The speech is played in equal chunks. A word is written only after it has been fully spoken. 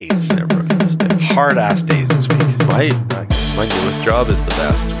days. Hard ass days this week. My newest job is the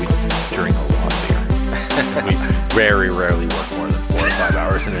best. We drink a lot of beer. We very rarely work more than 4 or 5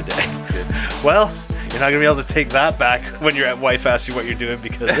 hours in a day. Well, you're not gonna be able to take that back when your wife asks you what you're doing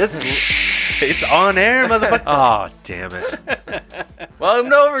because it's on air, motherfucker. Oh, damn it. Welcome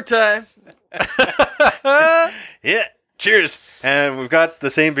to overtime. Yeah. Cheers. And we've got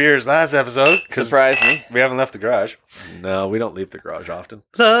the same beer as last episode. Surprise me. We haven't left the garage. No, we don't leave the garage often.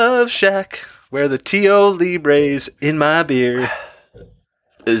 Love Shack, where the Tio Libre's in my beer.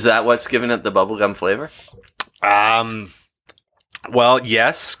 Is that what's giving it the bubblegum flavor? Well,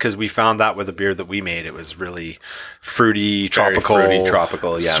 yes, because we found that with the beer that we made. It was really fruity,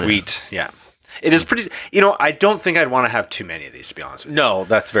 tropical, yeah. Sweet. Yeah. It is pretty, I don't think I'd want to have too many of these, to be honest with you. No,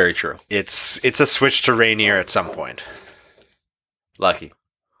 that's very true. It's a switch to Rainier at some point. Lucky.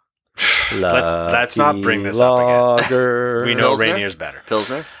 Let's not bring this up again. We know Pilsner? Rainier's better.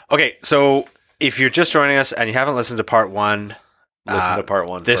 Pilsner? Okay, so if you're just joining us and you haven't listened to part one, Listen to part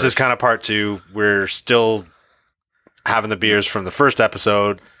one This first. is kind of part two. We're still having the beers from the first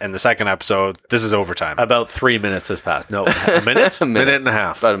episode and the second episode. This is overtime. About 3 minutes has passed. No, a minute? A minute. Minute and a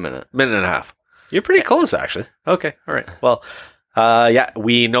half. About a minute. Minute and a half. You're pretty close, actually. Okay, all right. Well,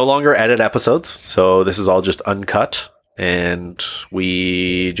 we no longer edit episodes, so this is all just uncut, and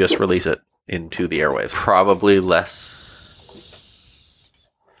we just release it into the airwaves. Probably less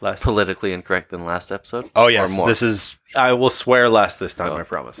Less politically incorrect than last episode. Oh, yes. Or more. This is... I will swear less this time, Oh. I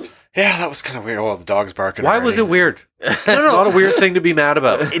promise. Yeah, that was kind of weird. Oh, the dog's barking. Why was it weird? It's not a weird thing to be mad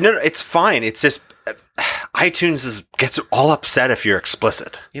about. No, it's fine. It's just... iTunes gets all upset if you're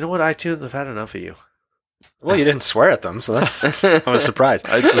explicit. You know what, iTunes, I've had enough of you. Well, you didn't swear at them, so that's... I was surprised.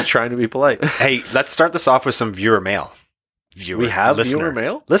 I was trying to be polite. Hey, let's start this off with some viewer mail. We have viewer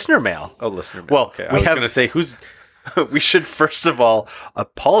mail? Listener mail. Oh, listener mail. Well, okay. we I was have- going to say, who's... We should first of all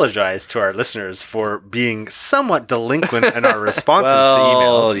apologize to our listeners for being somewhat delinquent in our responses to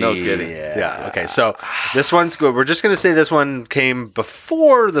emails. No kidding. Yeah. Okay. So this one's good. We're just going to say this one came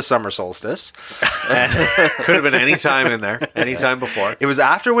before the summer solstice. And Could have been any time in there. Any time before. it was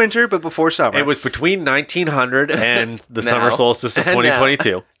after winter, but before summer. It was between 1900 and the Now. summer solstice of And now.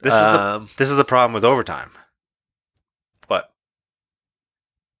 2022. This is the problem with overtime. What?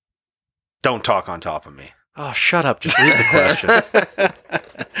 Don't talk on top of me. Oh, shut up. Just read the question.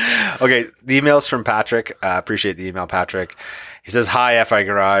 Okay, the email's from Patrick. Appreciate the email, Patrick. He says, "Hi, FI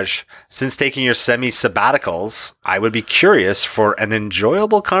Garage. Since taking your semi-sabbaticals, I would be curious for an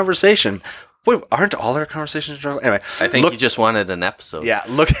enjoyable conversation." Wait, aren't all our conversations enjoyable? Anyway, I think you just wanted an episode. yeah,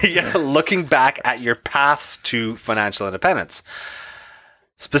 looking back at your paths to financial independence.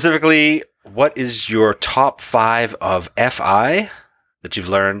 Specifically, what is your top 5 of FI that you've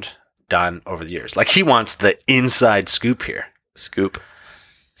learned, done over the years? Like, he wants the inside scoop here. Scoop.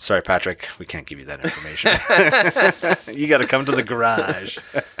 Sorry, Patrick, we can't give you that information. You got to come to the garage.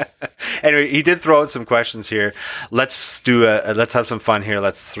 Anyway, he did throw out some questions here. Let's have some fun here.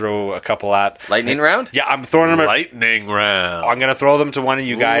 Let's throw a couple at Lightning round? Yeah, I'm throwing them. Lightning round. I'm gonna throw them to one of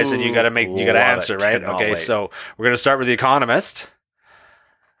you guys, and you got to Love answer, it. right? Cannot Okay, wait. so we're gonna start with The Economist.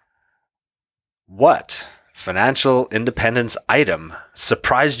 What financial independence item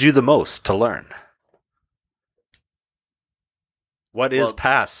surprised you the most to learn? What is Well-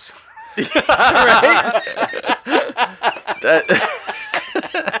 pass?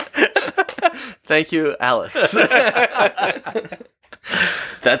 Thank you, Alex.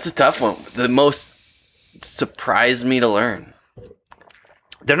 That's a tough one. The most surprised me to learn.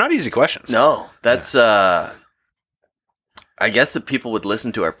 They're not easy questions. No, that's I guess that people would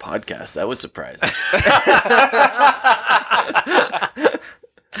listen to our podcast. That was surprising. I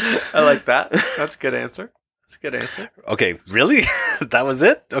like that. That's a good answer. That's a good answer. Okay, really? That was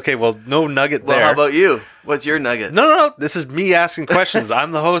it? Okay, well, no nugget Well, there. how about you? What's your nugget? No. This is me asking questions.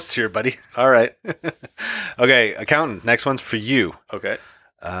 I'm the host here, buddy. All right. Okay, accountant. Next one's for you. Okay.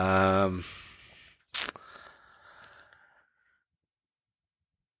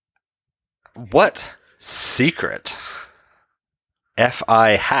 What secret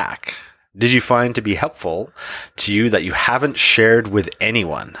FI hack did you find to be helpful to you that you haven't shared with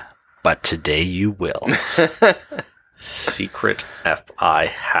anyone, but today you will? Secret FI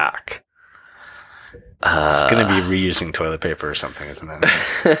hack. It's going to be reusing toilet paper or something, isn't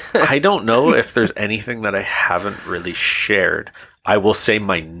it? I don't know if there's anything that I haven't really shared. I will say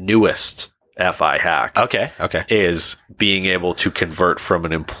my newest FI hack Okay. is being able to convert from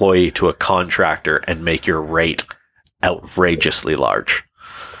an employee to a contractor and make your rate outrageously large.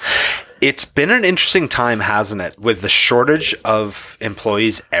 It's been an interesting time, hasn't it? With the shortage of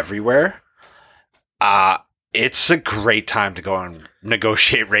employees everywhere. it's a great time to go and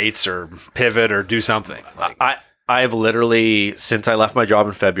negotiate rates or pivot or do something. I've literally, since I left my job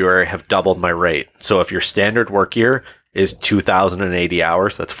in February, have doubled my rate. So if your standard work year is 2,080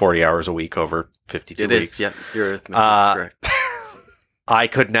 hours, that's 40 hours a week over 52 weeks. It is, yeah. Your arithmetic is correct. I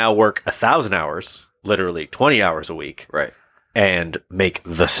could now work 1,000 hours, literally 20 hours a week, Right. and make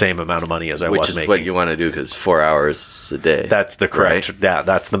the same amount of money as I Which was is making. what you want to do because 4 hours a day. That's the correct. Right? Yeah,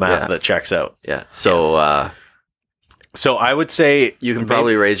 that's the math Yeah. that checks out. Yeah. So So I would say you can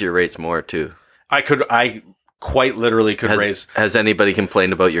probably raise your rates more too. I quite literally could raise. Has anybody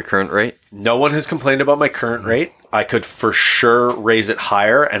complained about your current rate? No one has complained about my current rate. I could for sure raise it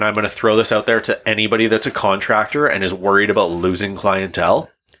higher, and I'm going to throw this out there to anybody that's a contractor and is worried about losing clientele.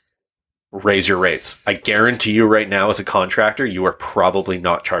 Raise your rates. I guarantee you right now as a contractor, you are probably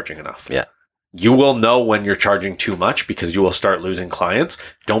not charging enough. Yeah. You will know when you're charging too much because you will start losing clients.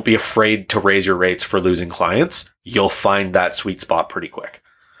 Don't be afraid to raise your rates for losing clients. You'll find that sweet spot pretty quick.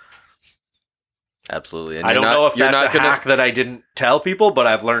 Absolutely. And I don't know if that's a hack that I didn't tell people, but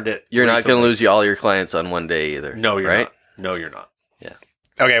I've learned it. You're not recently. going to lose all your clients on one day either. No, you're right? not. No, you're not.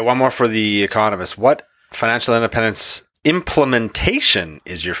 Okay, one more for the economist. What financial independence implementation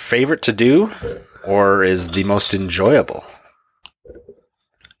is your favorite to do or is the most enjoyable?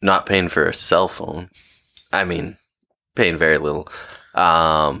 Not paying for a cell phone. I mean, paying very little.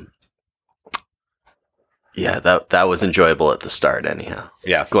 Yeah, that was enjoyable at the start anyhow.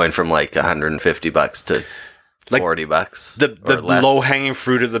 Yeah. Going from like $150 to Like, $40. The or less. low-hanging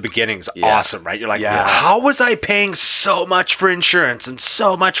fruit of the beginning is Yeah. awesome, right? You're like, Yeah. how was I paying so much for insurance and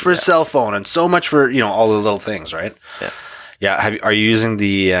so much for a cell phone and so much for, all the little things, right? Yeah. Yeah. Are you using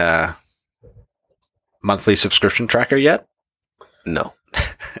the monthly subscription tracker yet? No.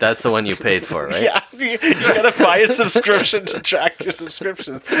 That's the one you paid for, right? Yeah. You got to buy a subscription to track your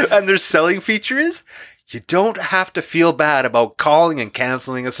subscriptions. And their selling feature is you don't have to feel bad about calling and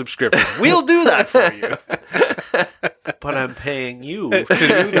canceling a subscription. We'll do that for you. But I'm paying you to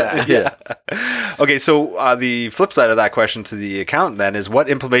do that. Yeah. Okay, so the flip side of that question to the accountant then is what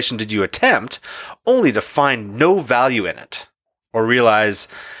implementation did you attempt only to find no value in it or realize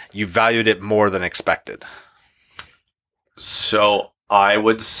you valued it more than expected? So I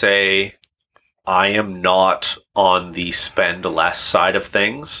would say I am not on the spend less side of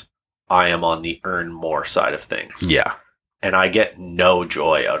things. I am on the earn more side of things. Yeah. And I get no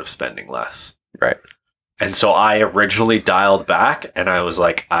joy out of spending less. Right. And so I originally dialed back and I was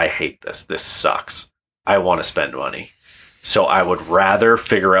like, I hate this. This sucks. I want to spend money. So I would rather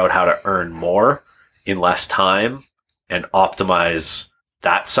figure out how to earn more in less time and optimize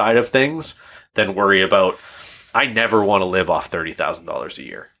that side of things than worry about, I never want to live off $30,000 a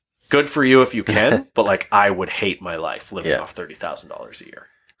year. Good for you if you can, but like I would hate my life living off $30,000 a year.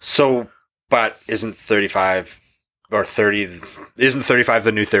 So, but isn't 35 or 30, isn't 35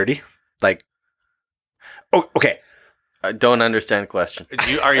 the new 30? Like, oh, okay. I don't understand the question.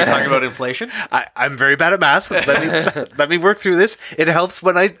 Are you talking about inflation? I'm very bad at math. Let me work through this. It helps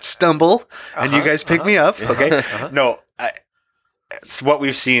when I stumble and you guys pick me up. Okay. No, it's what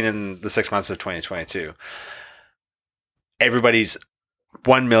we've seen in the 6 months of 2022. Everybody's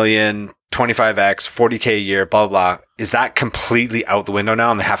 1 million, 25x, 40K a year, blah, blah, blah. Is that completely out the window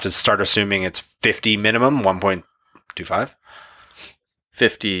now? And they have to start assuming it's 50 minimum, 1.25?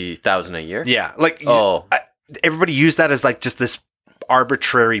 50,000 a year? Yeah. Like, everybody used that as like just this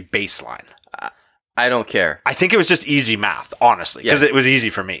arbitrary baseline. I don't care. I think it was just easy math, honestly, because it was easy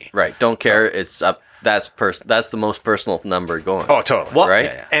for me. Right. Don't care. It's up. That's the most personal number going. Oh, totally. Well, right.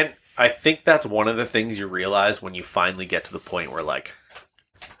 Yeah. And I think that's one of the things you realize when you finally get to the point where like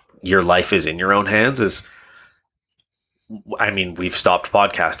your life is in your own hands is, I mean, we've stopped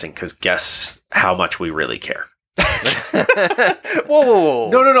podcasting because guess how much we really care. Whoa.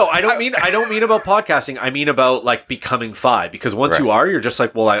 No. I don't mean about podcasting. I mean about like becoming Fi, because once you are, you're just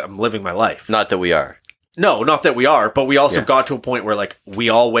like, well, I'm living my life. Not that we are. No, not that we are, but we also got to a point where like we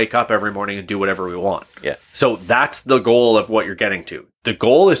all wake up every morning and do whatever we want. Yeah. So that's the goal of what you're getting to. The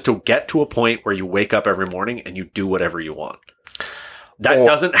goal is to get to a point where you wake up every morning and you do whatever you want. That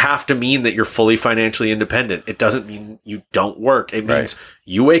doesn't have to mean that you're fully financially independent. It doesn't mean you don't work. It means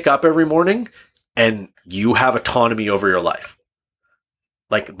you wake up every morning and you have autonomy over your life.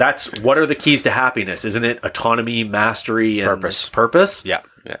 Like that's what are the keys to happiness, isn't it? Autonomy, mastery, and purpose. Yeah.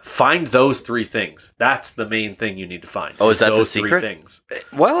 Find those three things. That's the main thing you need to find. Oh, is that the those secret? 3 things.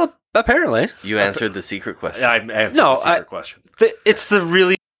 Well, apparently. You answered the secret question. I answered the secret question. It's the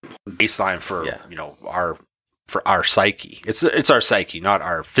really baseline for our psyche. It's our psyche, not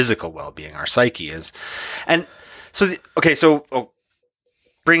our physical well-being. Our psyche is, and so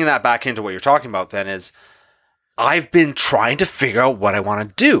bringing that back into what you're talking about then is I've been trying to figure out what I want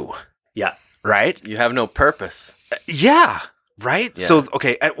to do. Yeah. Right? You have no purpose. Yeah. Right? Yeah. So,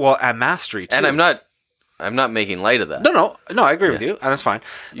 okay. And mastery, too. And I'm not making light of that. No, I agree with you. And that's fine.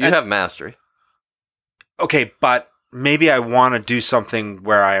 You and- have mastery. Okay, but maybe I want to do something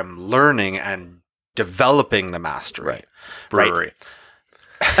where I am learning and developing the mastery. Right. Brewery.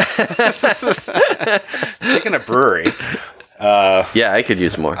 Speaking of brewery, Yeah, I could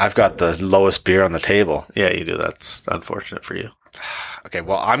use more. I've got the lowest beer on the table. Yeah, you do. That's unfortunate for you. Okay,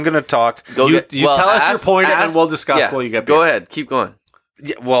 well, I'm going to talk. You tell us your point and then we'll discuss yeah, while you get Go beer. ahead. Keep going.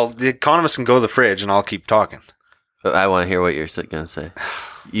 Yeah, well, the economist can go to the fridge and I'll keep talking. But I want to hear what you're going to say.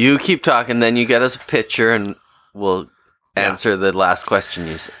 You keep talking, then you get us a picture, and we'll answer the last question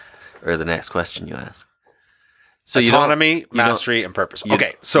you say, or the next question you ask. So Autonomy, mastery, and purpose.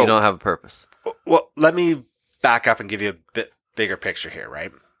 Okay, so you don't have a purpose. well, let me back up and give you a bit bigger picture here,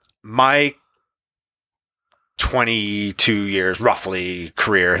 right? My 22 years, roughly,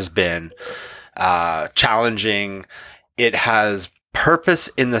 career has been challenging. It has purpose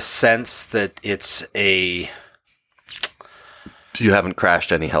in the sense that it's a... You haven't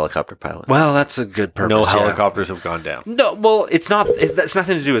crashed any helicopter pilots. Well, that's a good purpose. No yeah. helicopters have gone down. No, well, it's not. That's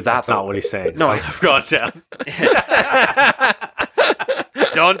nothing to do with that. That's not what he's saying. No, Some have gone down.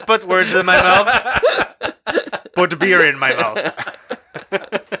 Don't put words in my mouth. Put beer in my mouth.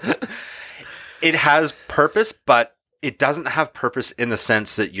 It has purpose, but it doesn't have purpose in the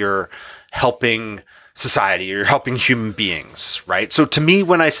sense that you're helping society, you're helping human beings, right? So to me,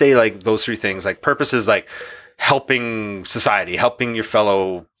 when I say like those three things, like purpose is like helping society, helping your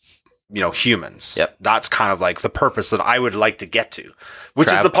fellow, humans. Yep. That's kind of like the purpose that I would like to get to,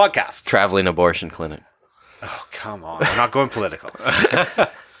 which is the podcast. Traveling abortion clinic. Oh, come on. We're not going political.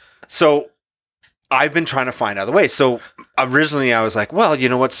 So I've been trying to find other ways. So originally I was like, well,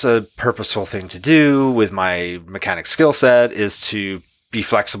 what's a purposeful thing to do with my mechanic skill set is to be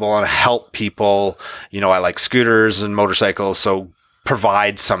flexible and help people. I like scooters and motorcycles. So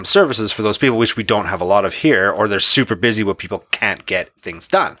provide some services for those people, which we don't have a lot of here, or they're super busy where people can't get things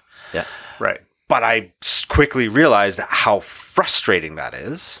done. Yeah. Right. But I quickly realized how frustrating that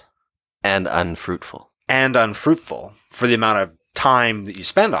is. And unfruitful. And unfruitful for the amount of time that you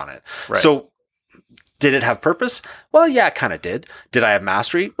spend on it. Right. So did it have purpose? Well, yeah, it kind of did. Did I have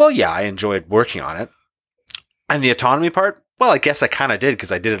mastery? Well, yeah, I enjoyed working on it. And the autonomy part? Well, I guess I kind of did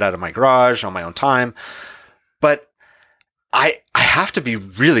because I did it out of my garage on my own time. But I have to be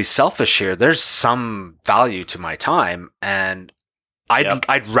really selfish here. There's some value to my time, and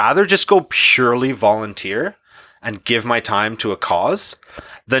I'd rather just go purely volunteer and give my time to a cause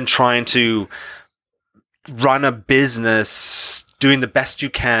than trying to run a business doing the best you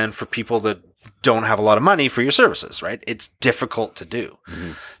can for people that don't have a lot of money for your services, right? It's difficult to do.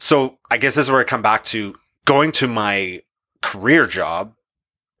 Mm-hmm. So I guess this is where I come back to going to my career job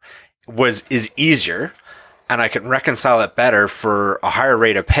is easier, and I can reconcile it better for a higher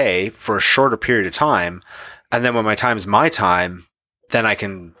rate of pay for a shorter period of time. And then when my time's my time, then I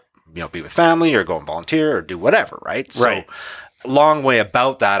can, be with family or go and volunteer or do whatever, right? Right. So long way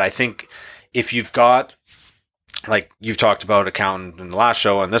about that. I think if you've got, like you've talked about accountant in the last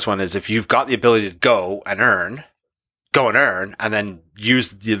show, and this one is if you've got the ability to go and earn, and then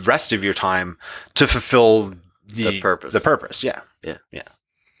use the rest of your time to fulfill The purpose. The purpose, yeah.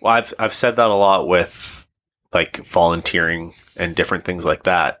 Well, I've said that a lot with like volunteering and different things like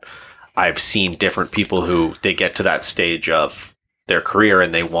that. I've seen different people who they get to that stage of their career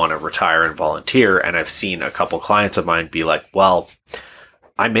and they want to retire and volunteer. And I've seen a couple clients of mine be like, well,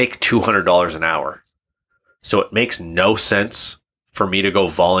 I make $200 an hour. So it makes no sense for me to go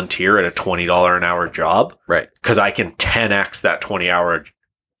volunteer at a $20 an hour job. Right. Because I can 10x that $20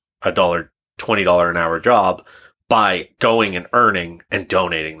 an hour job by going and earning and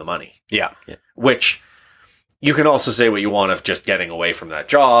donating the money. Yeah. Which you can also say what you want of just getting away from that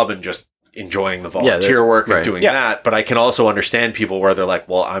job and just enjoying the volunteer work and right. doing Yeah. that. But I can also understand people where they're like,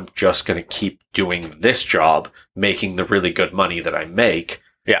 well, I'm just going to keep doing this job, making the really good money that I make.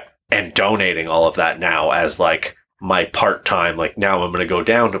 Yeah. And donating all of that now as like my part-time, like now I'm going to go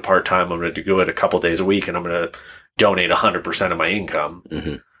down to part-time. I'm going to do it a couple days a week and I'm going to donate 100% of my income.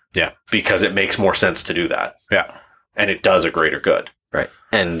 Mm-hmm. Yeah. Because it makes more sense to do that. Yeah. And it does a greater good. Right.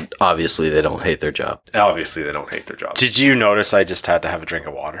 And obviously they don't hate their job. Obviously, they don't hate their job. Did you notice I just had to have a drink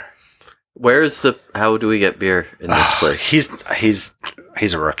of water? How do we get beer in this place?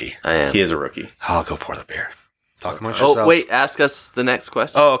 He's a rookie. I am. He is a rookie. I'll go pour the beer. Talk amongst yourselves. Oh, wait. Ask us the next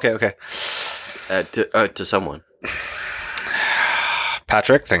question. Oh, okay. To someone.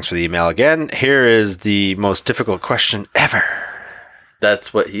 Patrick, thanks for the email again. Here is the most difficult question ever.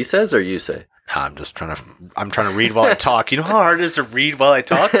 That's what he says or you say? I'm trying to read while I talk. You know how hard it is to read while I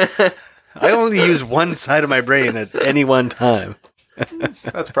talk? I only use one side of my brain at any one time.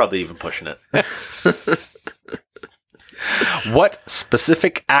 That's probably even pushing it. What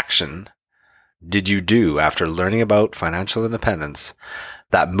specific action did you do after learning about financial independence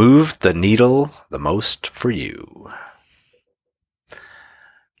that moved the needle the most for you?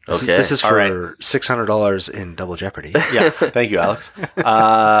 This is All for right. $600 in Double Jeopardy. Yeah. Thank you, Alex.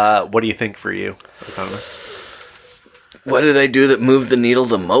 What do you think for you, economist? What did I do that moved the needle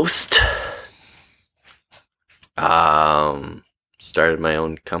the most? Started my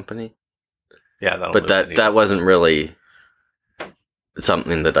own company, Yeah, that'll but move the that needle. wasn't really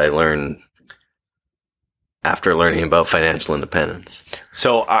something that I learned after learning about financial independence.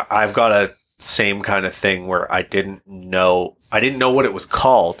 So I've got a same kind of thing where I didn't know what it was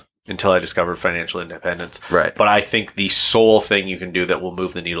called until I discovered financial independence. Right. But I think the sole thing you can do that will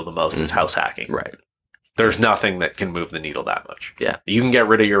move the needle the most is Mhm. house hacking. Right. There's nothing that can move the needle that much. Yeah. You can get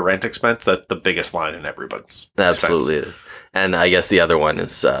rid of your rent expense. That's the biggest line in everybody's Absolutely it is. And I guess the other one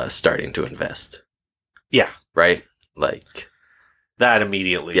is starting to invest. Yeah. Right? Like, That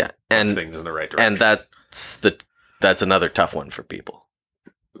immediately yeah. puts And things in the right direction. and that's another tough one for people.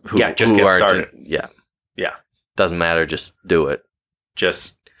 Yeah, just get aren't started. Yeah. Yeah. Doesn't matter, just do it.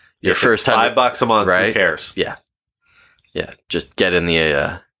 Just Your if it's first time, $5 a month, who right? cares? Yeah. Just get in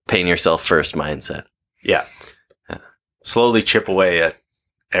the paying yourself first mindset. Yeah. Yeah. Slowly chip away at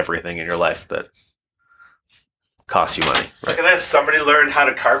everything in your life that costs you money. Look at this. Somebody learned how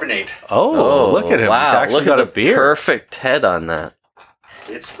to carbonate. Oh, look at him. Wow, He's actually look got at a the beer. perfect head on that.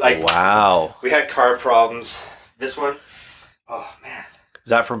 It's like Wow. we had car problems. This one, oh man. Is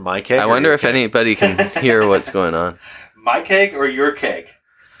that from my keg? I or wonder your if keg? anybody can hear what's going on. My keg or your keg?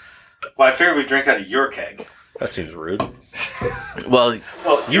 Well, I figured we drink out of your keg. That seems rude. Well,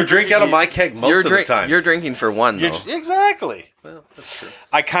 Well, You drink out of my keg most of the time. You're drinking for one, though. Exactly. Well, that's true.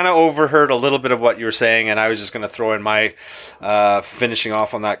 I kind of overheard a little bit of what you were saying, and I was just going to throw in my finishing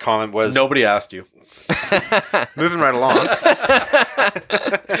off on that comment was Nobody asked you. moving right along.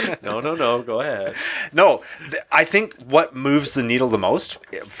 No. Go ahead. No, I think what moves the needle the most,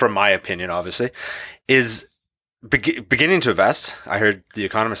 from my opinion, obviously, is beginning to invest. I heard the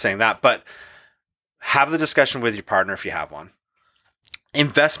economist saying that, but have the discussion with your partner if you have one.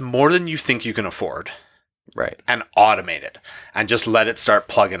 Invest more than you think you can afford Right. and automate it and just let it start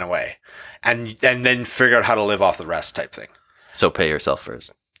plugging away and then figure out how to live off the rest type thing. So pay yourself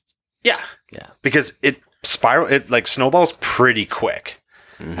first. Yeah. Yeah. Because it like snowballs pretty quick.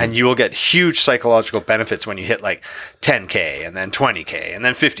 Mhm. And you will get huge psychological benefits when you hit like 10K and then 20K and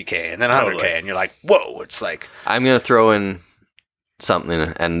then 50K and then 100K. Totally. And you're like, whoa, it's like, I'm going to throw in something,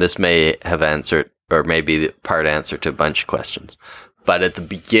 and this may have answered, or maybe the part answer to a bunch of questions. But at the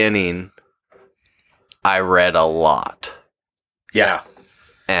beginning, I read a lot, yeah,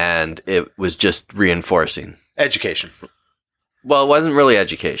 and it was just reinforcing. education. Well, it wasn't really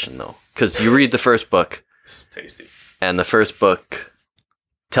education, though, because you read the first book, It's tasty. and the first book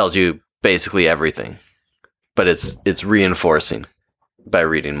tells you basically everything, but it's reinforcing by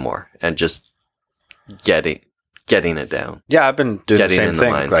reading more and just getting it down. Yeah, I've been doing Getting the same in the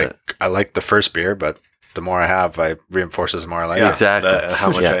thing. mindset. Like, I like the first beer, but the more I have, I reinforces the more I like Yeah, it. Exactly. How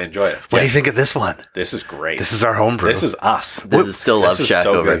much Yeah. I enjoy it. What do you think of this one? This is great. This is our homebrew. This is us. This is still Love This is Shack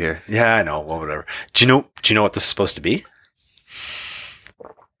so over good. here. Yeah, I know. Well, whatever. Do you know what this is supposed to be?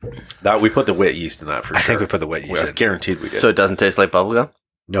 That we put the wet yeast in that for I sure. think we put the wet yeast Well, in. guaranteed we did. So it doesn't taste like bubblegum?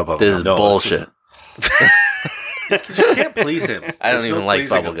 No bubble. This is No, bullshit. you can't please him. I don't There's even no like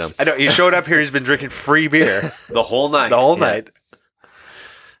pleasing him. bubblegum. I know. He showed up here. He's been drinking free beer The whole night. the whole Yeah. night.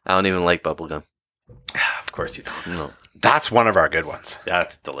 I don't even like bubblegum. Of course you don't. No. That's one of our good ones.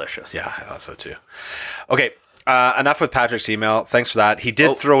 That's delicious. Yeah, I thought so too. Okay, enough with Patrick's email. Thanks for that. He did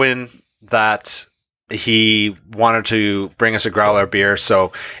Oh. throw in that he wanted to bring us a growler beer.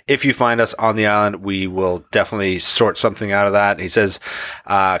 So if you find us on the island, we will definitely sort something out of that. He says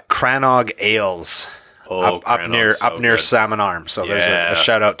Cranog Ales Oh, up near Cranog's so near good. Salmon Arm. So there's Yeah. a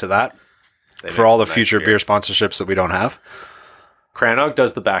shout out to that They for make all the some nice future beer sponsorships that we don't have. Cranog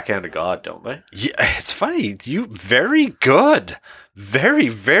does the backhand of God, don't they? Yeah, it's funny. You very good. Very,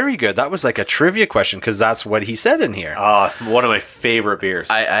 very good. That was like a trivia question because that's what he said in here. Oh, it's one of my favorite beers.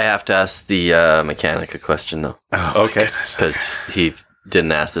 I have to ask the mechanic a question, though, Oh, okay. because he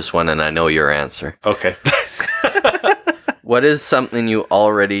didn't ask this one, and I know your answer. Okay. What is something you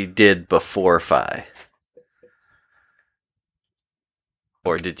already did before Phi?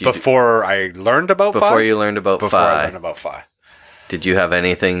 Or did you Before I learned about before Phi? you learned about Before I Phi? learned about Phi. Did you have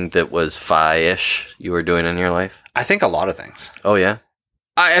anything that was Phi-ish you were doing in your life? I think a lot of things. Oh yeah,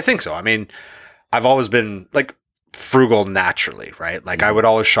 I think so. I mean, I've always been like frugal naturally, right? Like I would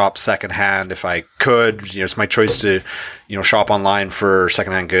always shop secondhand if I could. It's my choice to, shop online for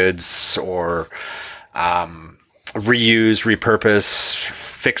secondhand goods or reuse, repurpose,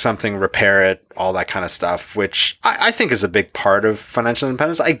 fix something, repair it, all that kind of stuff, which I think is a big part of financial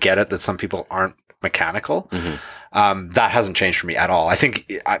independence. I get it that some people aren't mechanical. That hasn't changed for me at all. I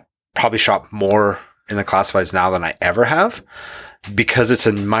think I probably shop more in the classifieds now than I ever have because it's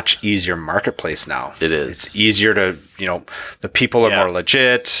a much easier marketplace now. It is. It's easier to, the people are more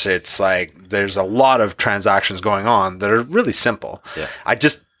legit. It's like there's a lot of transactions going on that are really simple. Yeah. I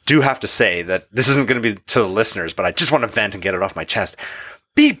just do have to say that this isn't going to be to the listeners, but I just want to vent and get it off my chest.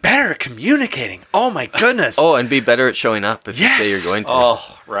 Be better at communicating. Oh my goodness. Oh, and be better at showing up if Yes. you say you're going to.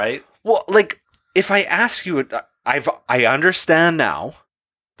 Oh, right. Well, like if I ask you, I understand now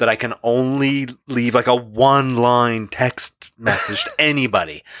that I can only leave like a 1-line text message to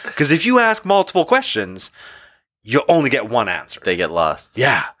anybody. Because if you ask multiple questions, you'll only get one answer. They get lost.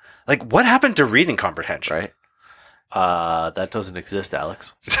 Yeah. Like what happened to reading comprehension? Right? That doesn't exist,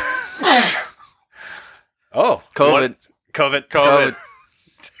 Alex. Oh, COVID. COVID.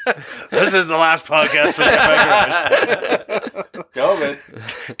 This is the last podcast for the FI Garage.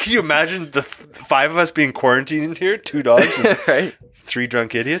 COVID. Can you imagine the 5 of us being quarantined here? 2 dogs and Right? 3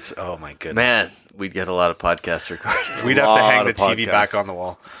 drunk idiots? Oh my goodness. Man, we'd get a lot of podcasts recorded. We'd have to hang lot the of TV podcasts. back on the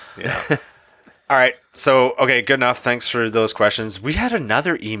wall. Yeah. All right. So, okay, good enough. Thanks for those questions. We had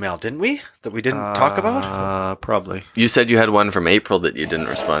another email, didn't we? That we didn't talk about? Probably. You said you had one from April that you didn't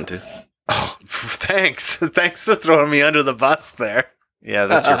respond to. Oh, thanks. Thanks for throwing me under the bus there. Yeah,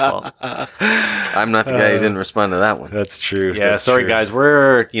 that's your fault. I'm not the guy who didn't respond to that one. That's true. Yeah, That's sorry true. guys.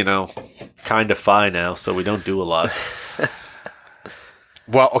 We're, kind of fine now, so we don't do a lot.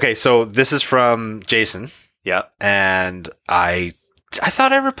 Well, okay, so this is from Jason, Yeah. and I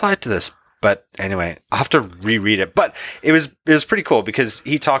thought I replied to this, but anyway, I'll have to reread it. But it was pretty cool because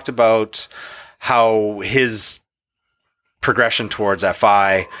he talked about how his progression towards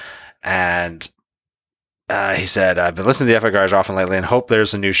FI, and he said, I've been listening to the FI Garage often lately and hope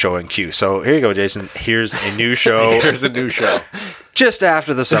there's a new show in queue. So here you go, Jason. Here's a new show. Here's a new show. Just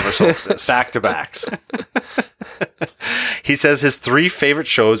after the summer solstice. Back to backs. He says his 3 favorite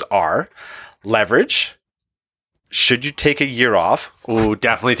shows are Leverage, Should You Take a Year Off? Ooh,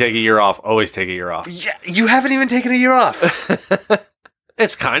 definitely take a year off. Always take a year off. Yeah, you haven't even taken a year off.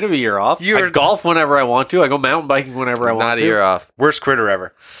 It's kind of a year off. You're- I golf whenever I want to. I go mountain biking whenever I want Not to. a year off. Worst quitter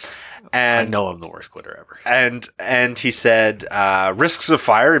ever. I And know I'm the worst quitter ever. and he said Risks of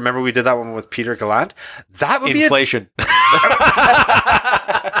Fire. Remember we did that one with Peter Gallant? That would Inflation.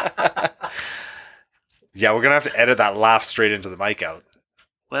 Yeah, we're gonna have to edit that laugh straight into the mic out.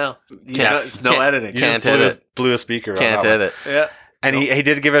 Well, Can't- it's no can't- editing. You Can't just edit. blew a speaker. on Can't that one. edit. Yeah. And he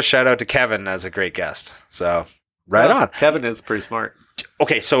did give a shout out to Kevin as a great guest. So right on. Kevin is pretty smart.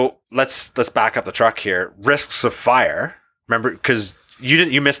 Okay, so let's back up the truck here. Risks of Fire. Remember, because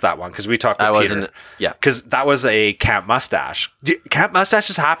you missed that one because we talked with I Peter. wasn't. Yeah. Because that was a Camp Mustache. Camp Mustache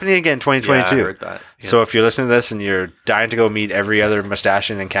is happening again in 2022. Yeah, I heard that. Yeah. So if you're listening to this and you're dying to go meet every other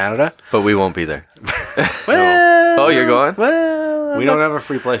mustachian in Canada, But we won't be there. well, Oh, you're going? Well, we don't have a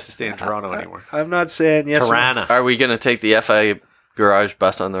free place to stay in Toronto anymore. I'm not saying yes. or no. Tirana. Are we going to take the FI Garage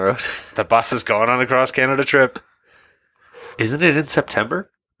bus on the road? The bus is going on a cross Canada trip. Isn't it in September?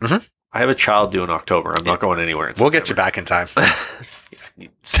 Mhm. I have a child due in October. I'm not going anywhere. In We'll get you September. back in time.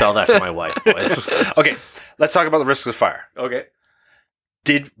 Sell that to my wife, boys. Okay, let's talk about the risks of fire. Okay.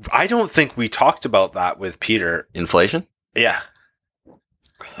 I don't think we talked about that with Peter. Inflation? Yeah.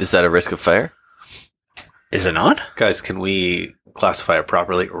 Is that a risk of fire? Is it not? Guys, can we classify it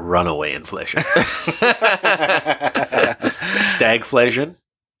properly? Runaway inflation. Stagflation,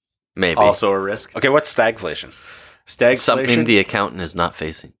 Maybe. also a risk. Okay, what's stagflation? Something Stagflation, the accountant is not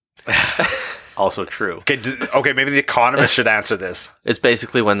facing. also true. Okay, okay, maybe the economist should answer this. It's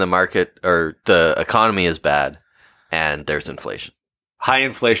basically when the market or the economy is bad and there's inflation. High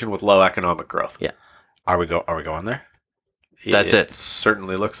inflation with low economic growth. Yeah. Are we going there? That's it.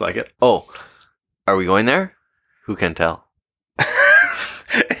 Certainly looks like it. Oh, are we going there? Who can tell?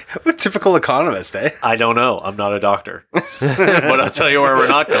 What typical economist, eh? I don't know. I'm not a doctor. But I'll tell you where we're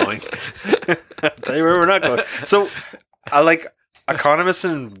not going. I'll tell you where we're not going. So, I like economists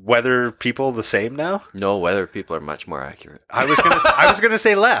and weather people the same now. No, weather people are much more accurate. I was gonna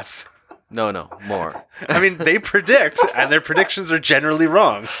say less. No, more. I mean, they predict, and their predictions are generally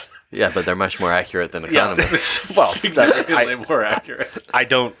wrong. Yeah, but they're much more accurate than economists. Well, Significantly more accurate. I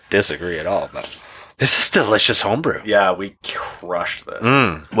don't disagree at all. But this is delicious homebrew. Yeah, we crushed this.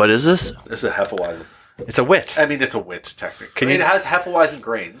 Mm. What is this? This is a Hefeweizen. It's a wit. I mean, it's a wit, technically. Can you- It has Hefeweizen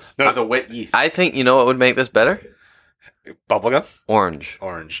grains No. with a wit yeast. I think you know what would make this better? Bubblegum? Orange.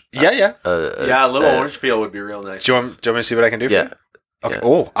 Orange. Yeah. yeah, a little orange peel would be real nice. Do you want me to see what I can do for Yeah. you? Okay. Yeah.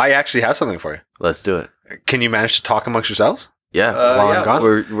 Oh, I actually have something for you. Let's do it. Can you manage to talk amongst yourselves? Yeah. While I'm yeah, gone?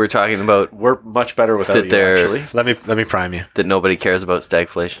 We're talking about We're much better without That you, they're- actually. Let me prime you. that nobody cares about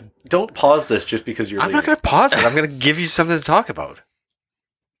stagflation. Don't pause this just because you're I'm not leaving. going to pause it. I'm going to give you something to talk about.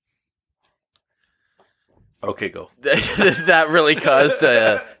 Okay, go. That really caused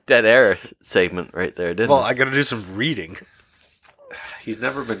a dead air segment right there, didn't Well, it? I got to do some reading. He's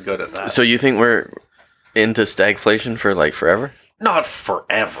never been good at that. So you think we're into stagflation for like forever? Not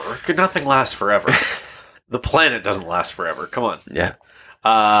forever. Could nothing last forever? The planet doesn't last forever. Come on. Yeah.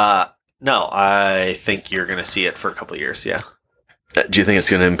 No, I think you're going to see it for a couple of years. Yeah. Do you think it's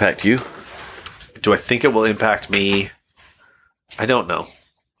going to impact you? Do I think it will impact me? I don't know.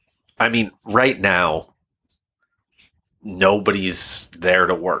 I mean, right now, nobody's there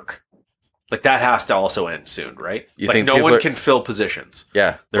to work. Like that has to also end soon, right? You like think no people one are- can fill positions.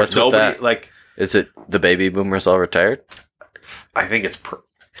 Yeah. There's What's with nobody that? like. Is it the baby boomers all retired? I think it's.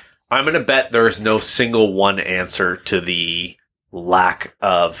 I'm going to bet there is no single one answer to the lack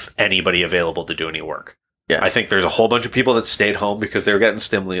of anybody available to do any work. Yeah. I think there's a whole bunch of people that stayed home because they were getting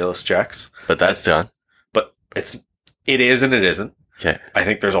stimulus checks, But that's gone. but it is and it isn't. Okay. I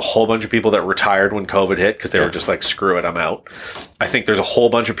think there's a whole bunch of people that retired when COVID hit because they Yeah. were just like, screw it, I'm out. I think there's a whole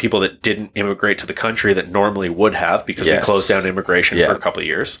bunch of people that didn't immigrate to the country that normally would have because we Yes. closed down immigration Yeah. for a couple of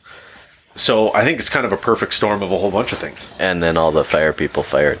years. So I think it's kind of a perfect storm of a whole bunch of things. And then all the fire people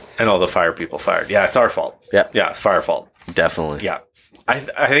fired. And all the fire people fired. Yeah, it's our fault. Yeah. Yeah, it's fire fault. Definitely. Yeah. I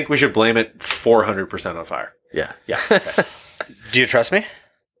think we should blame it 400% on fire. Yeah. Yeah. Okay. Do you trust me?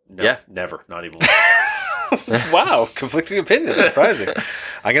 No, Yeah. Never. Not even Wow, conflicting opinions. Surprising.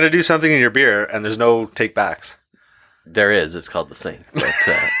 I'm going to do something in your beer, and there's no take backs. There is. It's called the sink. But,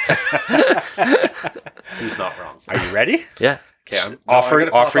 He's not wrong. Are you ready? yeah. Okay, I Offer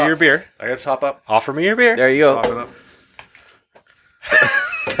gotta top your up. beer. I got to top up. Offer me your beer. There you go. Top it up.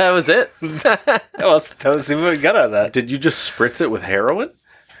 That was it. Tell us what we got out of that. Did you just spritz it with heroin?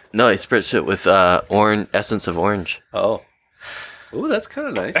 No, he spritzed it with orange essence of orange. Oh. Ooh, that's kind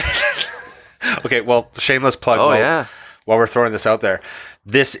of nice. Okay, well, shameless plug. Oh while, yeah. while we're throwing this out there,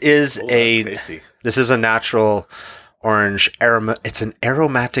 this is Ooh, a that's tasty. this is a natural orange aroma. It's an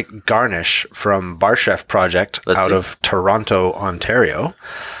aromatic garnish from Bar Chef Project Let's out see. of Toronto, Ontario.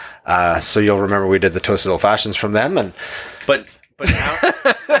 So you'll remember we did the toasted old fashions from them, and But now,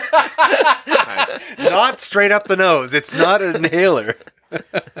 not straight up the nose. It's not an inhaler.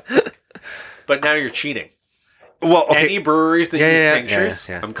 but now you're cheating. Well, okay. Any breweries that use yeah, tinctures,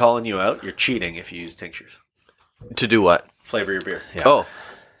 yeah. I'm calling you out. You're cheating if you use tinctures. To do what? Flavor your beer. Yeah. Oh,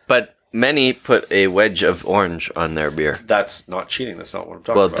 but many put a wedge of orange on their beer. That's not cheating. That's not what I'm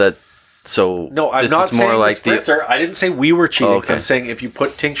talking Well, about. that so No, I'm this not is more saying like the spritzer. I didn't say we were cheating. Oh, okay. I'm saying if you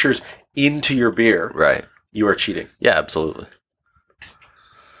put tinctures into your beer, right. you are cheating. Yeah, absolutely.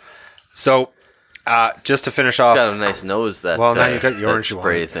 So, just to finish It's off, got a nice nose. That Well, now you got the that orange you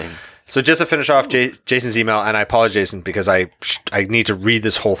spray wanted. thing. so just to finish off Jason's email, and I apologize, Jason, because I need to read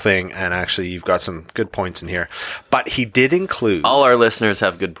this whole thing, and actually you've got some good points in here. But he did include. All our listeners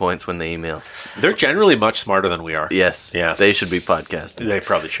have good points when they email. They're generally much smarter than we are. Yes. Yeah. They should be podcasting. They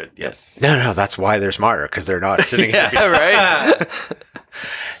probably should. Yeah. No, that's why they're smarter, because they're not sitting. Yeah. Right.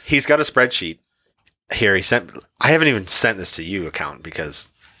 He's got a spreadsheet here. I haven't even sent this to you, account, because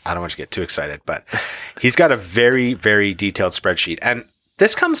I don't want you to get too excited, but he's got a very, very detailed spreadsheet. And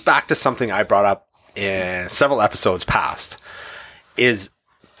this comes back to something I brought up in several episodes past, is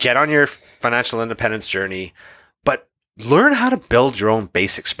get on your financial independence journey, but learn how to build your own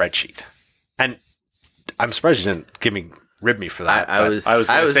basic spreadsheet. And I'm surprised you didn't rib me for that. I but was I was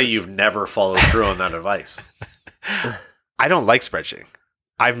going to was- say you've never followed through on that advice. I don't like spreadsheeting.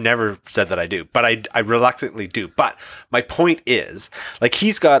 I've never said that I do, but I reluctantly do. But my point is, like,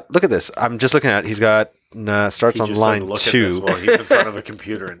 he's got, look at this. I'm just looking at it. He's got, starts He on just line said, look at 2. this while he's in front of a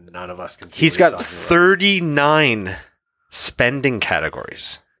computer and none of us can see. He's what got talking about. 39 spending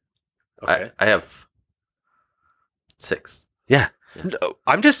categories. Okay. I have 6. Yeah. Yeah. No,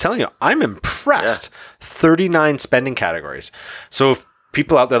 I'm just telling you, I'm impressed. 39 spending categories. So if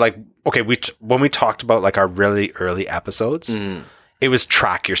people out there like, okay, when we talked about like our really early episodes, Mm. it was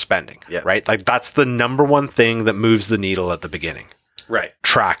track your spending, Yeah. right? Like that's the number one thing that moves the needle at the beginning. Right.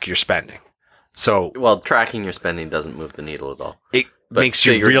 Track your spending. So Well, tracking your spending doesn't move the needle at all. it But makes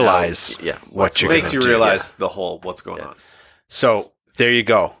you figuring out, realize yeah, what you're Makes going you to do. realize the whole what's going Yeah. on. So there you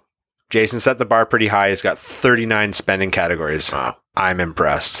go. Jason set the bar pretty high. He's got 39 spending categories. Wow. I'm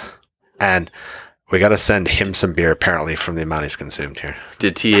impressed. And We got to send him some beer, apparently, from the amount he's consumed here.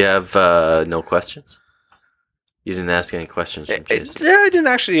 Did he have no questions? You didn't ask any questions from Jason. Yeah, I didn't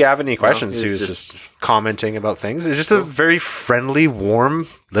actually have any questions. he he was was just commenting about things. It's just a very friendly, warm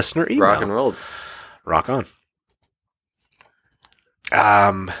listener email. Rock and roll. Rock on.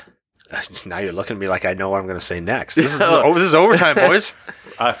 Now you're looking at me like I know what I'm going to say next. This is overtime, boys.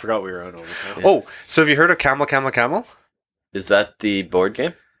 I forgot we were on overtime. Oh, so have you heard of Camel, Camel, Camel? Is that the board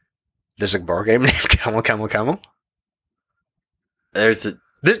game? There's a board game named Camel, Camel, Camel. There's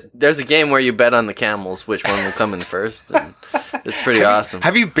a game where you bet on the camels which one will come in first. And it's pretty awesome.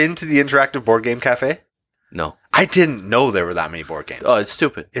 Have you been to the Interactive Board Game Cafe? No. I didn't know there were that many board games. Oh, it's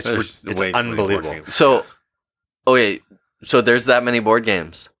stupid. It's There's way too many unbelievable. board games. So, okay, so there's that many board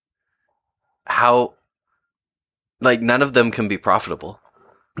games. How, like, none of them can be profitable,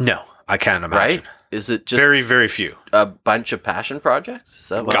 No, I can't imagine. right? Is it just Very, very few. a bunch of passion projects? Is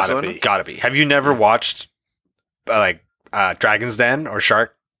that what's Gotta going be. on? Gotta be. Have you never watched Dragon's Den or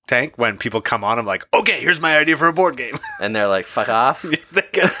Shark Tank when people come on? I'm like, okay, here's my idea for a board game. And they're like, fuck off. They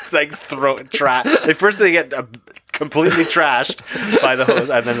get like first they get completely trashed by the host,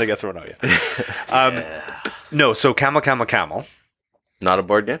 and then they get thrown out. Yeah. No. So Camel, Camel, Camel. Not a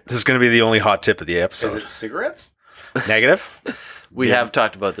board game? This is going to be the only hot tip of the Is episode. it cigarettes? Negative. We Yeah. have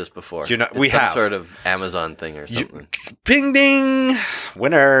talked about this before. You're not- It's we some have. sort of Amazon thing or something. Bing ding.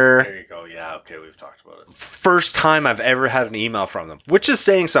 Winner. There you go. Yeah, okay, we've talked about it. First time I've ever had an email from them, which is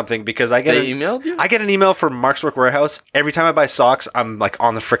saying something because I get They emailed you? I get an email from Mark's Work Warehouse. Every time I buy socks, I'm like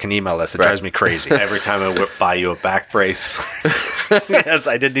on the freaking email list. It Right. drives me crazy. Every time I buy you a back brace. Yes,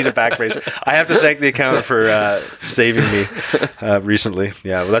 I did need a back brace. I have to thank the accountant for saving me recently.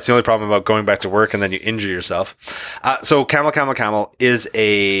 Yeah, well, that's the only problem about going back to work and then you injure yourself. So Camel, Camel, Camel is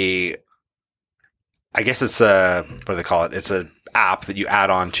I guess it's what do they call it? It's an app that you add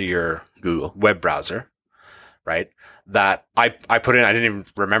on to your Google. web browser, right? That I put in. I didn't even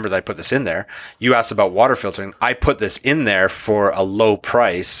remember that I put this in there. You asked about water filtering. I put this in there for a low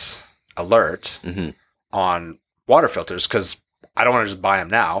price alert Mm-hmm. on water filters because I don't want to just buy them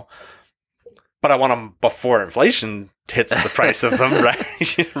now, but I want them before inflation hits the price of them,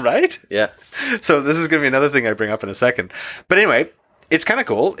 right? Right? Yeah. So this is going to be another thing I bring up in a second. But anyway, it's kind of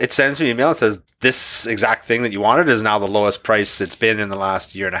cool. It sends me an email and says this exact thing that you wanted is now the lowest price it's been in the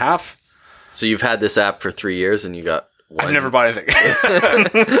last year and a half. So you've had this app for 3 years and you got one. I've never bought anything.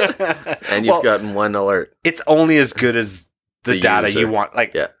 And you've Well, gotten one alert. it's only as good as the The data user. you want.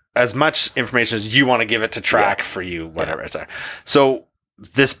 Like Yeah. as much information as you want to give it to track for you, whatever it's. So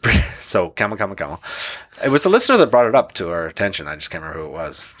Camel, Camel, Camel. It was a listener that brought it up to our attention. I just can't remember who it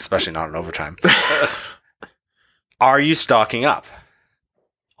was, especially not in overtime. Are you stocking up?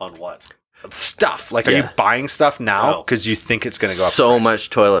 On what? Stuff. Like, are you Yeah. buying stuff now No. because you think it's going to go up? So in price? much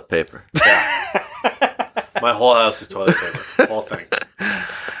toilet paper. My whole house is toilet paper. Whole thing.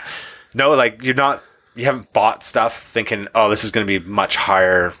 No, like you haven't bought stuff thinking, oh, this is going to be much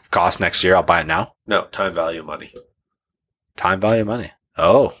higher cost next year. I'll buy it now. No, time value money. Time value money.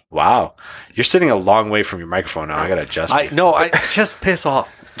 Oh, wow. You're sitting a long way from your microphone now. I got to adjust. I just piss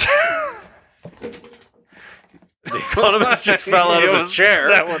off. The economist just fell out of his chair.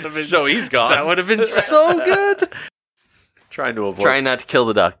 That would have been So he's gone. That would have been so good. Trying to avoid. Trying not to kill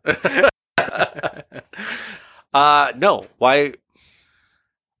the duck. No. Why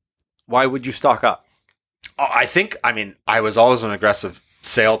would you stock up? Oh, I was always an aggressive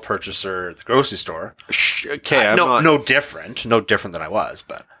sale purchaser at the grocery store. Okay, I'm not. No different than I was,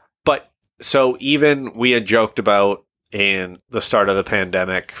 but But so even we had joked about in the start of the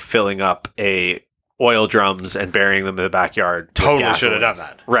pandemic filling up oil drums and burying them in the backyard. with totally gasoline. should have done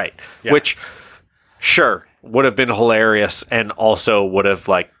that. Right. Yeah. Which, sure, would have been hilarious and also would have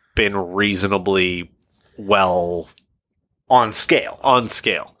been reasonably well On scale. on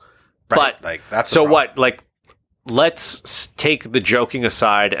scale. Right. But like that's the so problem. what? Let's take the joking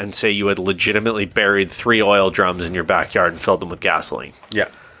aside and say you had legitimately buried 3 oil drums in your backyard and filled them with gasoline. Yeah.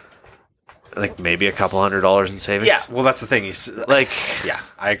 Maybe a couple $100 in savings. Yeah. Well, that's the thing. Yeah,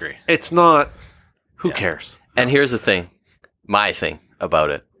 I agree. It's not. Who cares? And here's the thing. My thing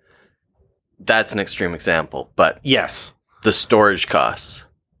about it. That's an extreme example, but Yes. the storage costs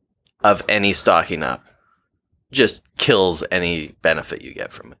of any stocking up just kills any benefit you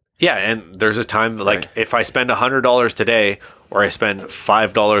get from it. Yeah, and there's a time that, Right. if I spend $100 today or I spend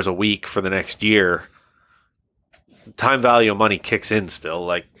 $5 a week for the next year, time value of money kicks in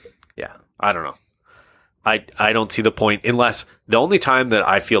still. Yeah. I don't know. I don't see the point unless the only time that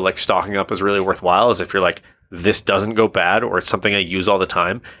I feel like stocking up is really worthwhile is if you're like, this doesn't go bad or it's something I use all the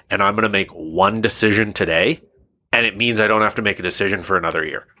time and I'm going to make one decision today and it means I don't have to make a decision for another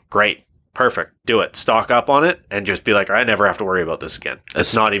year. Great. Perfect. Do it. Stock up on it and just be like, I never have to worry about this again.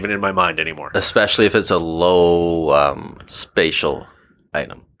 It's not even in my mind anymore. Especially if it's a low spatial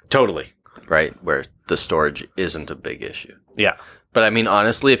item, Totally. right? Where the storage isn't a big issue. Yeah. But I mean,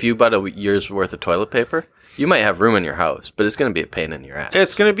 honestly, if you bought a year's worth of toilet paper, you might have room in your house, but it's going to be a pain in your ass.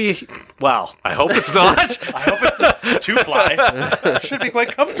 It's going to be, well, I hope it's not. I hope it's not 2-ply. It should be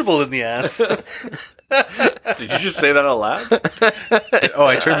quite comfortable in the ass. Did you just say that out loud? Oh,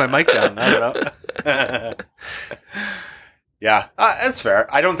 I turned my mic down. I don't know. Yeah, that's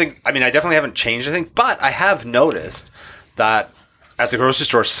fair. I definitely haven't changed anything, but I have noticed that at the grocery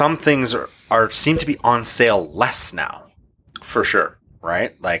store, some things seem to be on sale less now. For sure.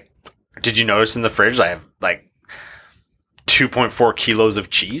 Right? Like, did you notice in the fridge I have like 2.4 kilos of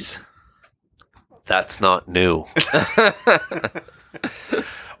cheese? That's not new.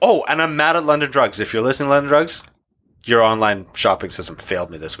 Oh, and I'm mad at London Drugs. If you're listening to London Drugs, your online shopping system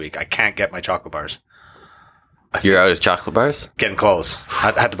failed me this week. I can't get my chocolate bars. You're out of chocolate bars? Getting close.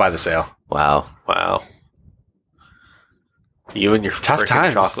 I had to buy the sale. Wow. Wow. You and your Tough frickin'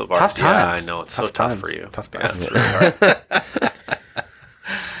 times. chocolate bars. Tough times. Yeah, I know. It's Tough so tough times. for you. Tough Yeah, times. it's really hard.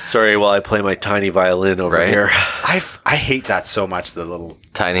 Sorry while I play my tiny violin over Right. here. I hate that so much, the little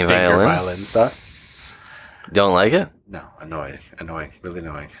Tiny finger violin? violin stuff. Don't like it? No, annoying, really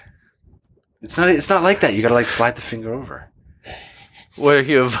annoying. It's not like that. You gotta like slide the finger over. What, are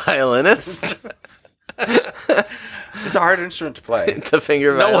you a violinist? It's a hard instrument to play. The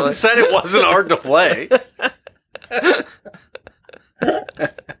finger No violin? one said it wasn't hard to play.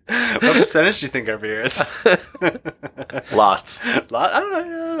 What percentage do you think our beer is? Lots. I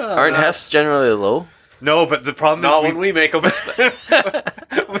don't know. Aren't hefts generally low? No, but the problem Not is when we make them.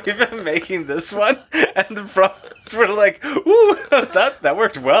 we've been making this one, and the problem is we're like, ooh, that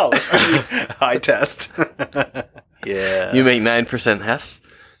worked well. Let's do high test. Yeah. You make 9% hefts?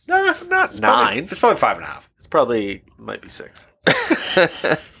 No, not 9. It's probably 5.5. It's probably, might be 6.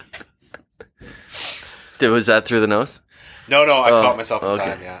 Was that through the nose? No, I Oh, caught myself in okay.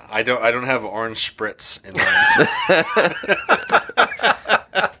 time. Yeah, I don't have orange spritz in mine.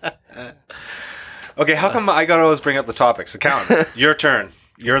 Okay, how come I gotta always bring up the topics? Accountant, your turn.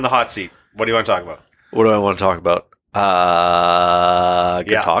 You're in the hot seat. What do you want to talk about? What do I want to talk about?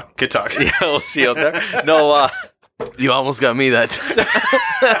 Good talk. Good talk. Yeah, we'll see out there. No, You almost got me that.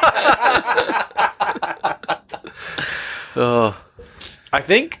 Oh, I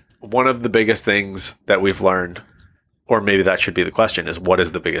think one of the biggest things that we've learned, or maybe that should be the question, is what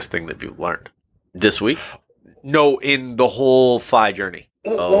is the biggest thing that you've learned? this week? No, in the whole FI journey.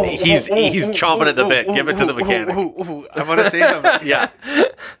 Oh. He's chomping at the bit. Give it to the mechanic. I want to say something. Yeah.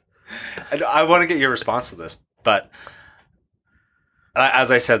 I want to get your response to this, but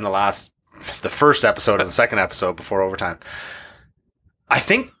as I said in the first episode and the second episode before overtime, I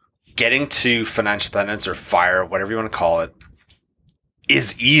think getting to financial independence or FIRE, whatever you want to call it,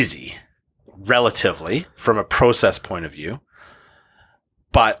 is easy, relatively, from a process point of view.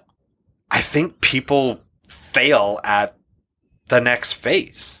 But I think people fail at the next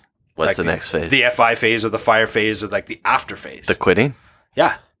phase. What's Like the next phase? The FI phase or the FIRE phase or like the after phase. The quitting?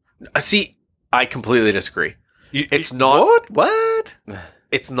 Yeah. See, I completely disagree. It's You- not. What?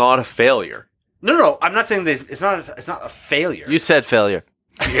 It's not a failure. No. I'm not saying that it's not a failure. You said failure.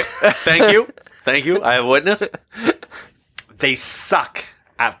 Thank you. Thank you. I have witnessed. They suck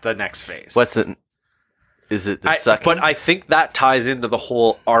at the next phase. What's the... Is it the sucking? But I think that ties into the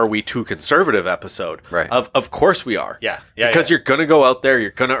whole "Are we too conservative?" episode. Right. Of course we are. Yeah. Because you're gonna go out there,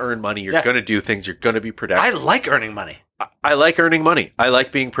 you're gonna earn money, you're Yeah. gonna do things, you're gonna be I productive. like earning money. I like earning money. I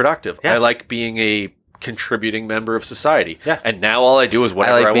like being productive. Yeah. I like being a contributing member of society. Yeah. And now all I do is I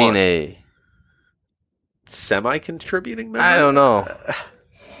whatever I, like being want. a... Semi-contributing member. I don't know.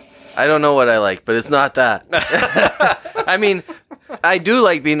 I don't know what I like, but it's not that. I mean, I do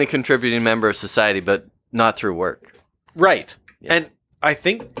like being a contributing member of society, but not through work. Right. Yeah. And I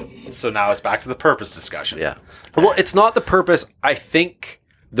think So now it's back to the purpose discussion. Yeah. well, it's not the purpose. I think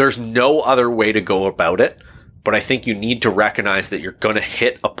there's no other way to go about it, but I think you need to recognize that you're going to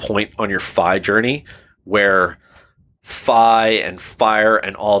hit a point on your FI journey where FI and FIRE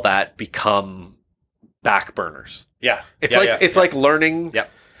and all that become back burners. Yeah. It's Yeah, it's like learning Yep.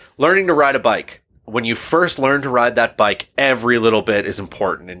 learning to ride a bike. When you first learn to ride that bike, every little bit is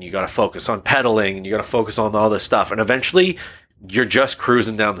important, and you got to focus on pedaling, and you got to focus on all this stuff, and eventually you're just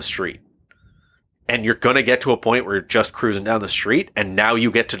cruising down the street. And you're going to get to a point where you're just cruising down the street, and now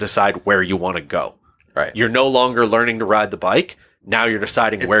you get to decide where you want to go. Right. You're no longer learning to ride the bike. Now you're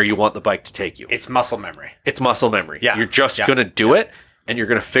deciding where you want the bike to take you. It's muscle memory. It's muscle memory. Yeah. You're just Yeah. going to do it, and you're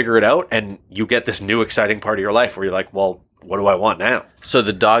going to figure it out, and you get this new exciting part of your life where you're like, well, what do I want now? So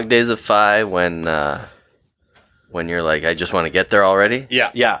the dog days of Phi, when you're like, I just want to get there already.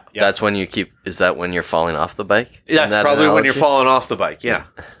 Yeah. Yeah. That's when you keep. Is that when you're falling off the bike? In That's that probably when you're analogy? falling off the bike. Yeah.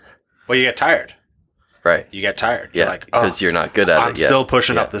 Well, you get tired. Right. You get tired. You're Yeah. like, oh, Because you're not good at I'm it yet. still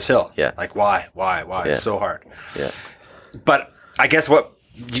pushing Yeah. up this hill. Yeah. Like, why? Yeah. It's so hard. Yeah. But I guess what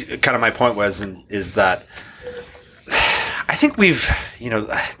kind of my point was is that I think we've,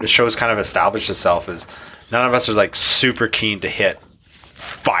 the show's kind of established itself as none of us are like super keen to hit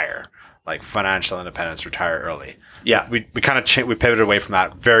FIRE, like financial independence, retire early. Yeah. We kind of we pivoted away from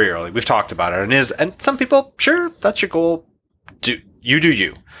that very early. We've talked about it, and some people, sure, that's your goal. Do you.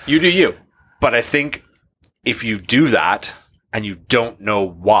 You do you. But I think if you do that and you don't know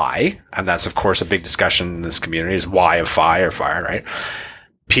why, and that's of course a big discussion in this community is why of FIRE, right?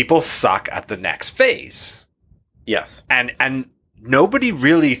 People suck at the next phase. Yes. And nobody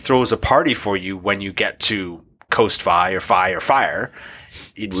really throws a party for you when you get to Coast Fi or FIRE.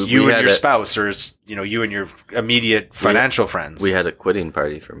 It's you and your spouse, or it's, you and your immediate financial friends. We had a quitting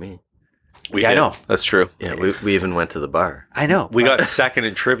party for me. We Yeah, I did. know. That's true. Yeah, we even went to the bar. I know. We got second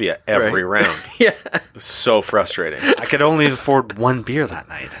in trivia every round. Yeah. It was so frustrating. I could only afford one beer that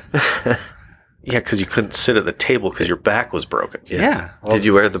night. Yeah, because you couldn't sit at the table because your back was broken. Yeah. Well, Did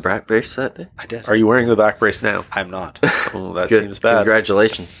you wear the back brace that day? I did. Are you wearing the back brace now? I'm not. Oh, that Good. seems bad.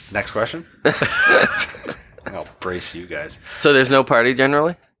 Congratulations. Next question. I'll brace you guys. So there's no party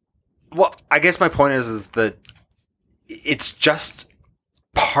generally? Well, I guess my point is that it's just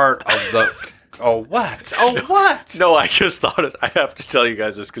part of the. Oh what? Oh what? No, I just thought it. I have to tell you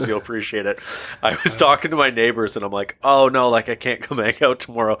guys this because you'll appreciate it. I was talking to my neighbors and I'm like, oh no, like I can't come hang out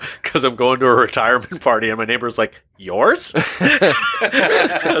tomorrow because I'm going to a retirement party. And my neighbor's like, yours?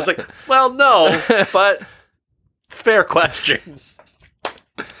 I was like, well, no, but fair question.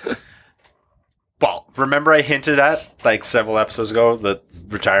 Well, remember I hinted at like several episodes ago that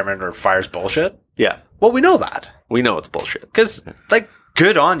retirement or FIRE's bullshit. Yeah, Well, we know that we know it's bullshit. because like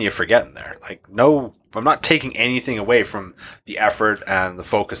good on you for getting there. Like no, I'm not taking anything away from the effort and the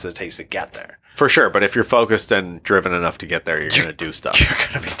focus that it takes to get there. For sure, but if you're focused and driven enough to get there, you're going to do stuff. You're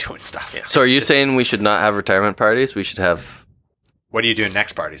gonna be doing stuff. Yeah. So are you saying we should not have retirement parties? We should have What are you doing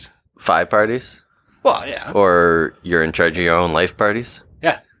next parties? 5 parties? Well, yeah, Or you're in charge of your own life parties?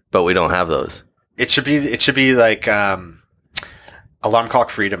 yeah. But we don't have those. It should be like alarm clock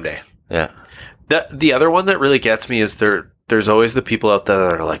freedom day. Yeah. The other one that really gets me is there's always the people out there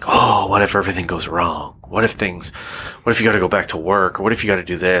that are like, oh, what if everything goes wrong? What if you got to go back to work? Or what if you got to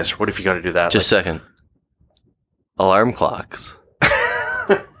do this? Or what if you got to do that? Just a second. Alarm clocks.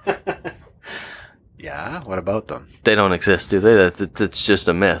 Yeah. What about them? They don't exist, do they? That's just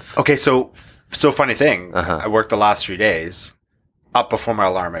a myth. Okay, so funny thing. Uh-huh. I worked the last 3 days up before my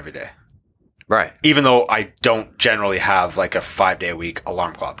alarm every day. Right. Even though I don't generally have like a 5-day a week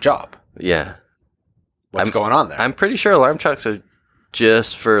alarm clock job. Yeah. What's going on there? I'm pretty sure alarm clocks are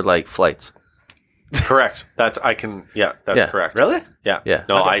just for like flights. correct. That's Yeah. correct. Really? Yeah. Yeah.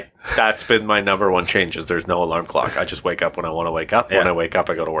 No, Okay. that's been my number one change is there's no alarm clock. I just wake up when I want to wake up. Yeah. When I wake up,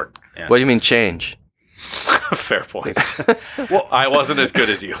 I go to work. Yeah. What do you mean change? Fair point. Well, I wasn't as good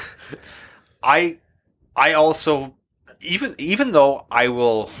as you. I also even though I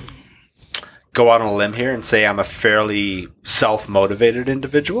will go out on a limb here and say I'm a fairly self-motivated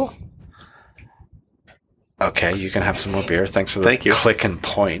individual. Okay, you can have some more beer. Thanks for the Thank you. click and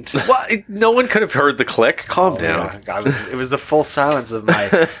point. Well, no one could have heard the click. Calm down. Yeah, it was the full silence of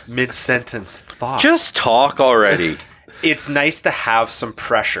my mid-sentence thought. Just talk already. It's nice to have some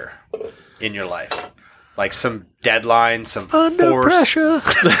pressure in your life. Like some deadline, some force. Love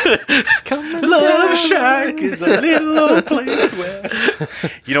Shack is a little old place where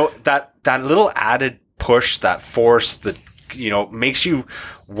that little added push, that force that makes you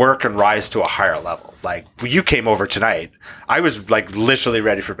work and rise to a higher level. Like when you came over tonight, I was like literally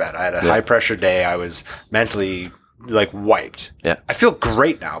ready for bed. I had a high pressure day. I was mentally like wiped. Yeah. I feel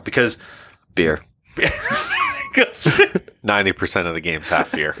great now because 90% of the game's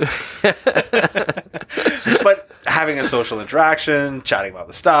half beer. but having a social interaction, chatting about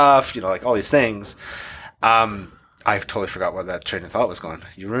the stuff, like all these things. I totally forgot where that train of thought was going.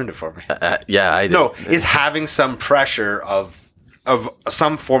 You ruined it for me. Yeah, I did. No, is having some pressure of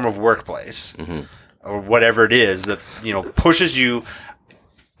some form of workplace or whatever it is that pushes you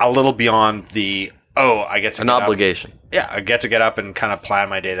a little beyond the I get to An get up. obligation. Yeah, I get to get up and kind of plan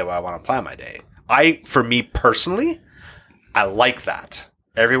my day the way I want to plan my day. For me personally, I like that.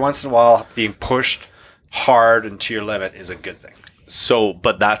 Every once in a while, being pushed hard and to your limit is a good thing. So,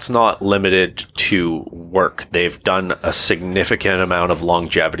 but that's not limited to work. They've done a significant amount of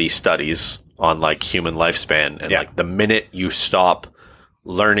longevity studies on like human lifespan. And Yeah. like the minute you stop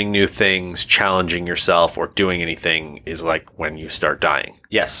learning new things, challenging yourself, or doing anything is like when you start dying.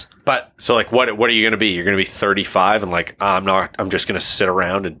 Yes. But So like what are you going to be? You're going to be 35 and like I'm just going to sit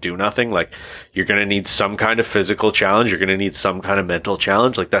around and do nothing. Like you're going to need some kind of physical challenge. You're going to need some kind of mental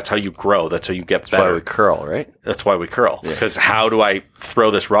challenge. Like that's how you grow. That's how you get That's why better. we curl, right? That's why we curl. Because how do I throw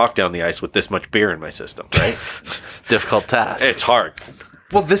this rock down the ice with this much beer in my system? Right? It's a difficult task. It's hard.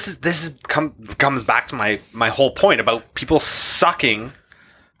 well, this comes back to my whole point about people sucking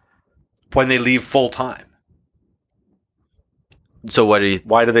when they leave full time. So what do you?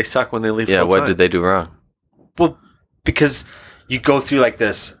 Why do they suck when they leave? Yeah, what full-time? did they do wrong? Well, because you go through like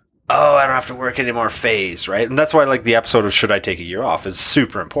this, oh, I don't have to work anymore phase, right? And that's why like the episode of Should I Take a Year Off is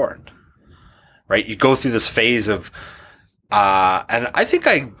super important, right? You go through this phase of, and I think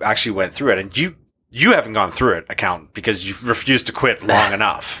I actually went through it, and you haven't gone through it, account, because you've refused to quit long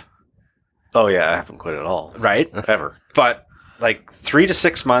enough, Oh yeah, I haven't quit at all. right? Ever. But like 3 to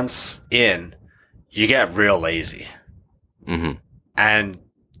 6 months in, you get real lazy. Mm-hmm. And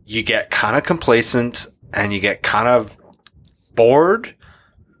you get kind of complacent and you get kind of bored.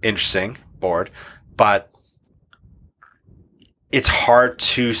 Bored. But it's hard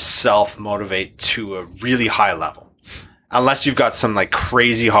to self-motivate to a really high level. Unless you've got some like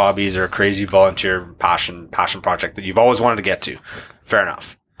crazy hobbies or a crazy volunteer passion project that you've always wanted to get to. Fair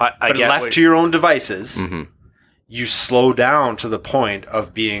enough. I But get left what- to your own devices, Mm-hmm. you slow down to the point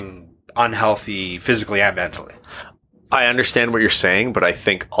of being unhealthy physically and mentally. I understand what you're saying, but I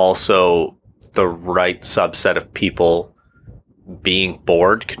think also the right subset of people being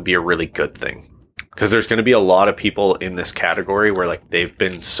bored can be a really good thing. Because there's going to be a lot of people in this category where like they've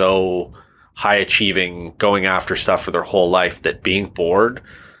been so high achieving, going after stuff for their whole life that being bored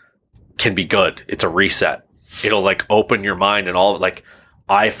can be good. It's a reset. It'll like open your mind and all. Like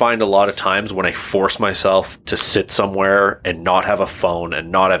I find a lot of times when I force myself to sit somewhere and not have a phone and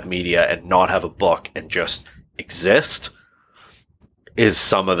not have media and not have a book and just exist is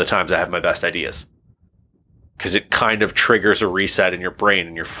some of the times I have my best ideas. Because it kind of triggers a reset in your brain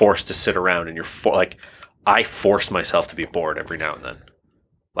and you're forced to sit around and like I force myself to be bored every now and then.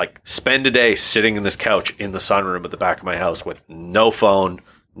 Like spend a day sitting in this couch in the sunroom at the back of my house with no phone,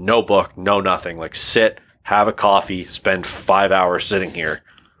 no book, no nothing. Like sit, have a coffee, spend 5 hours sitting here.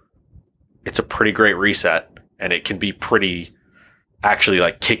 It's a pretty great reset and it can be pretty actually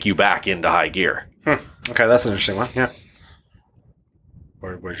like kick you back into high gear. Okay, that's an interesting one. Yeah.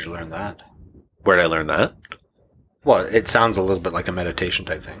 Where'd you learn that? Where did I learn that? Well, it sounds a little bit like a meditation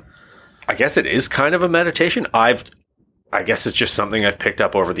type thing. I guess it is kind of a meditation. I guess it's just something I've picked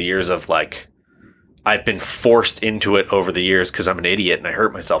up over the years of like, I've been forced into it over the years because I'm an idiot and I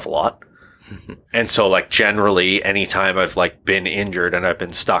hurt myself a lot. And so like generally anytime I've like been injured and I've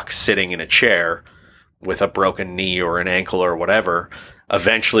been stuck sitting in a chair with a broken knee or an ankle or whatever,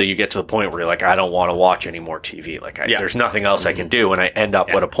 eventually you get to the point where you're like, I don't want to watch any more TV. Like there's nothing else I can do. And I end up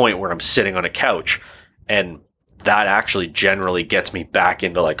at a point where I'm sitting on a couch and that actually generally gets me back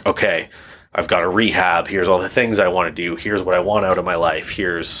into like, okay, I've got a rehab. Here's all the things I want to do. Here's what I want out of my life.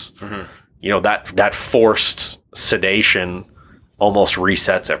 Here's, you know, that forced sedation almost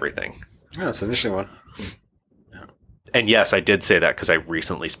resets everything. Yeah, that's an interesting one. And yes, I did say that because I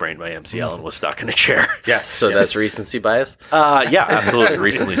recently sprained my MCL and was stuck in a chair. Yes. So that's recency bias. Yeah, absolutely.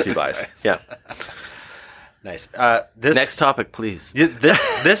 Recently see bias. Yeah. nice. This Next topic, please.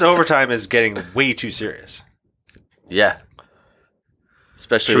 this overtime is getting way too serious. Yeah.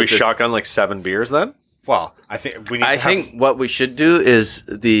 Especially Should we with this- shotgun like 7 beers then? Well, I think we need. I to think what we should do is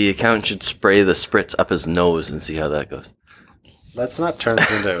the accountant should spray the spritz up his nose and see how that goes. let's not turn this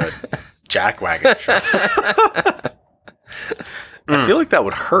into a jackwagon show. I feel like that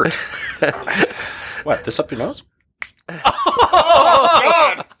would hurt. What? This up your nose? Oh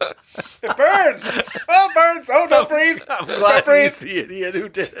God! It burns! Oh, it burns! Oh, don't breathe! I'm Don't glad breathe! he's the idiot who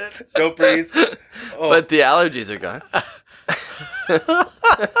did it. Don't breathe! Oh, But the allergies are gone.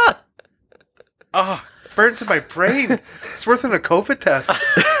 oh, burns in my brain. It's worth than a COVID test.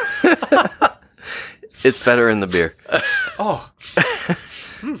 It's better in the beer. Oh,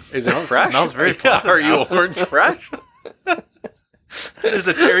 Is it fresh? smells very Yeah, pleasant are you now. orange fresh? there's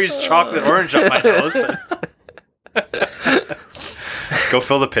a Terry's chocolate orange up my nose. Go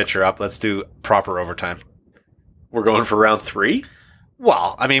fill the pitcher up. Let's do proper overtime. We're going for round 3?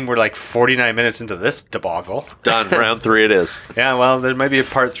 Well, I mean, we're like 49 minutes into this debacle. Done. Round 3 it is. Yeah, well, there might be a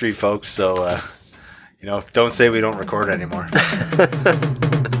part 3, folks. So, don't say we don't record anymore. Good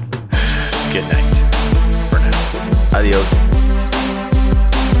night for now. Adios.